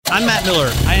I'm Matt Miller.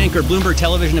 I anchor Bloomberg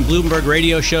Television and Bloomberg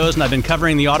radio shows, and I've been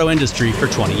covering the auto industry for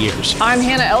 20 years. I'm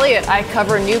Hannah Elliott. I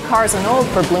cover new cars and old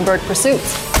for Bloomberg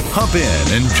Pursuits. Hop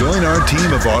in and join our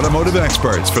team of automotive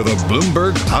experts for the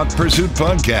Bloomberg Hot Pursuit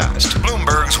podcast.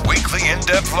 Bloomberg's weekly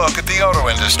in-depth look at the auto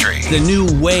industry. The new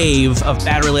wave of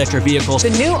battery electric vehicles.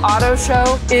 The new auto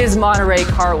show is Monterey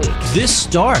Car Week. This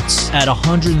starts at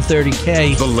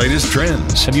 $130K. The latest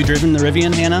trends. Have you driven the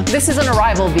Rivian, Hannah? This is an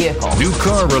arrival vehicle. New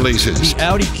car releases. The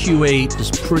Audi Q8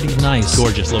 is pretty nice.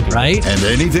 Gorgeous looking. Right? And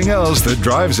anything else that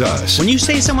drives us. When you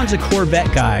say someone's a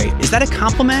Corvette guy, is that a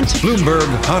compliment? Bloomberg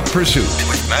Hot Pursuit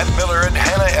with Matt Miller and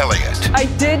Hannah Elliott. I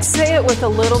did say it with a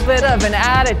little bit of an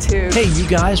attitude. Hey, you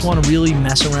guys want to really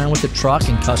mess around with the truck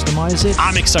and customize it?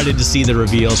 I'm excited to see the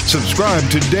reveals. Subscribe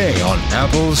today on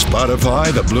Apple,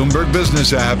 Spotify, the Bloomberg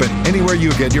Business app, and anywhere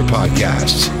you get your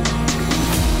podcasts.